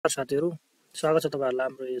साथीहरु स्वागत छ तपाईहरुलाई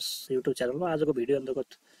हाम्रो यस YouTube च्यानलमा। आजको भिडियो अन्तर्गत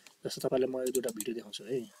जस्तो तपाईलाई म एक दुईटा भिडियो देखाउँछु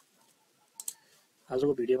है।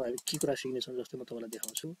 आजको भिडियोमा हामी के कुरा सिक्ने छौं जस्तै म तपाईलाई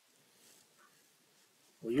देखाउँछु।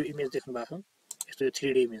 यो इमेज देख्नु भएको छ, यस्तो यो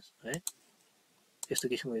 3D इमेज है। यस्तो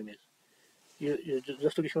किसिमको इमेज यो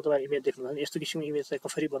जस्तो किसिमको तपाईले इमेज देख्नु भएको छ, यस्तो किसिमको इमेज चाहिँ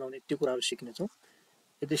कसरी बनाउने त्यो कुराहरु सिक्ने छौं।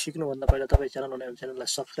 यदि सिक्नु भन्दा पहिला तपाई च्यानल बनाउने च्यानललाई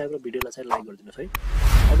सब्स्क्राइब र भिडियोलाई चाहिँ लाइक गरिदिनुस् है।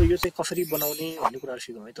 अब यो चाहिँ कसरी बनाउने भन्ने कुराहरु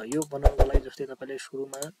सिकौं है त। यो बनाउनको लागि जस्तै तपाईले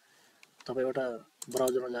सुरुमा तपाई एउटा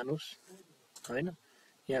ब्राउजरमा जानुस् हैन।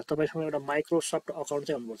 यहाँ तपाईसँग एउटा माइक्रोसफ्ट अकाउन्ट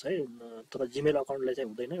चाहिँ हुनुपर्छ है। तपाई जीमेल अकाउन्टले चाहिँ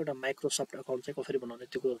हुँदैन। एउटा माइक्रोसफ्ट अकाउन्ट चाहिँ कसरी बनाउने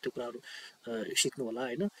त्यो कुराहरु सिक्नु होला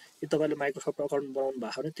हैन। यो तपाईले माइक्रोसफ्ट अकाउन्ट बनाउनु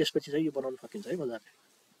भएको भने त्यसपछि चाहिँ यो बनाउन सकिन्छ है मजाले।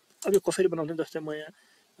 अब यो कसरी बनाउने जस्तै म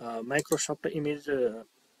यहाँ माइक्रोसफ्ट इमेज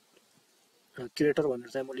क्रिएटर भनेर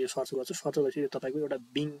चाहिँ मैले यो सर्च गर्छु। सर्च गरेपछि यो तपाईको एउटा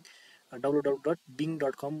बिङ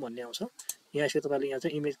www.bing.com भन्ने आउँछ। यहाँ यसो तपाईले यहाँ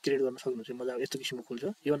चाहिँ इमेज क्रिएट गर्न सक्नुहुन्छ। मजा यस्तो किसिमको खुल्छ।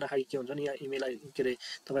 यो भन्दा खाली के हुन्छ नि यहाँ इमेल के रे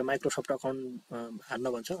तपाई माइक्रोसफ्ट अकाउन्ट हान्न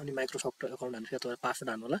भन्छ अनि माइक्रोसफ्ट अकाउन्ट हानेपछि तपाई पासवर्ड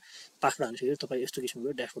हान्नु होला। पासवर्ड हानेपछि तपाई यस्तो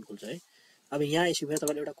किसिमको ड्याशबोर्ड खुल्छ है। अब यहाँ आइसकेपछि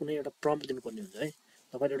तपाईले एउटा कुनै एउटा प्रम्प्ट दिनुपर्ने हुन्छ है।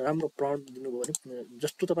 तपाईले एउटा राम्रो प्रम्प्ट दिनुभयो भने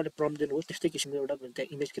जस्तो तपाईले प्रम्प्ट दिनुभयो त्यस्तै किसिमको एउटा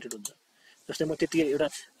त्यहाँ इमेज क्रिएट हुन्छ। जस्तै म त्यति एउटा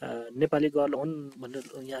नेपाली गर्ल हुन् भनेर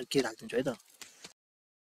यहाँ के राख्दिन्छु है त।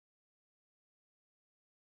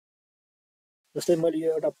 जस्तै मैले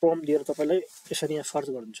यो एउटा प्रम्प्ट दिएर तपाईलाई यसरी यहाँ सर्च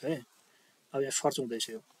गर्दिन्छु है। अब यहाँ सर्च हुँदैछ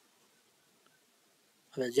यो।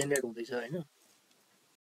 अब जेनेरेट हुँदैछ हैन।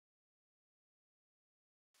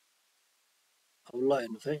 अब ल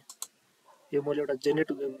हेर्नुस् है। यो मैले एउटा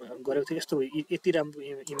जेनेरेट गरेको थिएँ। यस्तो यति राम्रो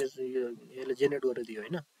इमेज यसले जेनेरेट गरेर दियो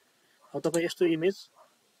हैन। अब तपाई यस्तो इमेज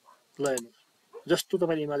ल हेर्नुस्। जस्तो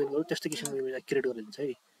तपाईले इमेजिन गर्नु त्यस्तै किसिमको इमेज क्रिएट गरेर दिन्छ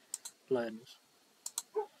है। ल हेर्नुस्।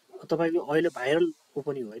 तपाईको अहिले भाइरल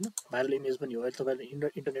पनि हो हैन। भाइरल इमेज पनि हो। अहिले तपाईले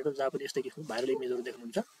इन्टरनेटमा जहाँ पनि यस्तै किसिमको भाइरल इमेजहरु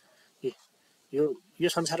देख्नुहुन्छ। यो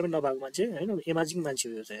संसारमै नभएको मान्छे हैन इमेजिङ मान्छे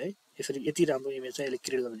हो यो चाहिँ है। यसरी यति राम्रो इमेज चाहिँ यसले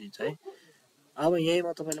क्रिएट गर्न दिन्छ है। अब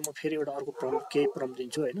यहीमा तपाईलाई म फेरि एउटा अर्को प्रम्प्ट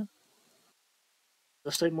दिन्छु हैन।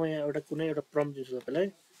 जस्तै म यहाँ एउटा कुनै एउटा प्रम्प्ट दिन्छु तपाईलाई।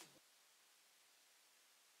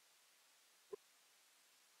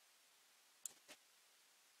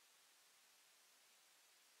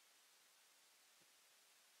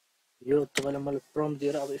 यो तपाईलाई मैले प्रम्प्ट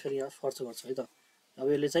दिएर अब यसरी यहाँ सर्च गर्छु है त। अब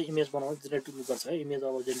यसले चाहिँ इमेज बनाउन जेनेरेट गर्छ है। इमेज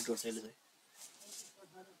अब जेनेरेट गर्छ यसले चाहिँ।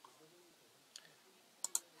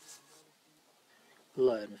 ल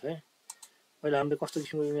हेर्नुस् है। पहिला हामीले कस्तो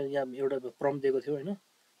किसिमको इमेज यहाँ एउटा प्रम्प्ट दिएको थियो हैन।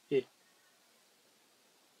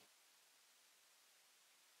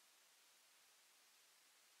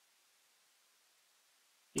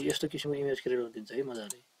 यस्तो किसिमको इमेज क्रिएट गर्न दिन्छ है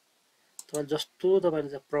मजाले। तपाईले जस्तो तपाईले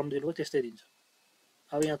चाहिँ प्रम्प्ट दिनुभयो त्यस्तै दिन्छ।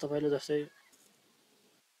 अब यहाँ तपाईले जस्तै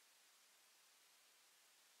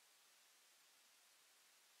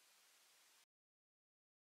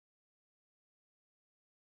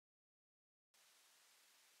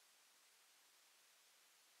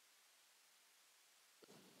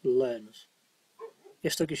ल हेर्नुस्।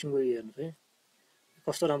 यस्तो किसिमको हेर्नुस् है।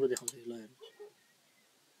 कस्तो राम्रो देखाउँछ ल हेर्नुस्।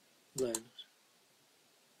 ल हेर्नुस्।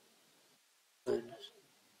 ल हेर्नुस्।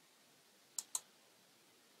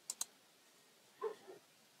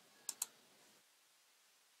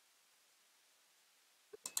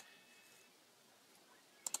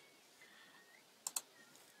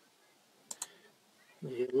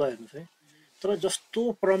 ल हेर्नुस् है। तर जस्तो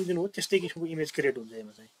प्रम्प्ट दिनुभयो त्यस्तै किसिमको इमेज क्रिएट हुन्छ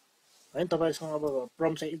यसमा चाहिँ हैन। तपाईसँग अब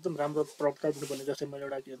प्रम्प्ट चाहिँ एकदम राम्रो प्रम्प्ट दिनुपर्ने। जस्तै मैले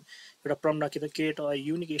एउटा प्रम्प्ट राखेँ त create a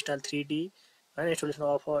unique style 3D हैन installation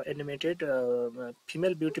of animated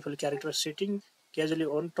female beautiful character setting casually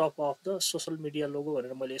on top of the social media logo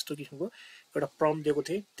भनेर मैले यस्तो किसिमको एउटा प्रम्प्ट दिएको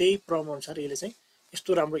थिएँ। त्यही प्रम्प्ट अनुसार यसले चाहिँ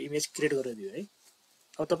यस्तो राम्रो इमेज क्रिएट गरेर दियो है।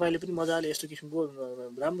 अब तपाईले पनि मजाले यस्तो किसिमको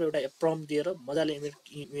राम्रो एउटा प्रम्प्ट दिएर मजाले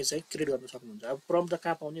इमेज चाहिँ क्रिएट गर्न सक्नुहुन्छ। अब प्रम्प्ट त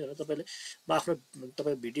कहाँ पाउने भनेर तपाईले म आफ्नो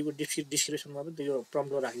तपाई भिडियोको डिस्क्रिप्सनमा पनि यो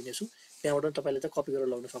प्रम्प्ट राखिदिनेछु। त्यहाँबाट पनि तपाईले चाहिँ कपी गरेर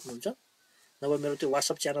लगाउन सक्नुहुन्छ। नभए मेरो त्यो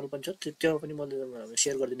WhatsApp च्यानल पनि छ त्यहाँ पनि मैले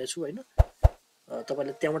शेयर गरिदिनेछु हैन।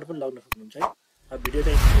 तपाईले त्यहाँबाट पनि लगाउन सक्नुहुन्छ है। अब भिडियो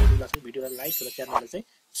चाहिँ भिडियोलाई लाइक र च्यानललाई चाहिँ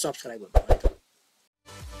सब्स्क्राइब गर्नु है।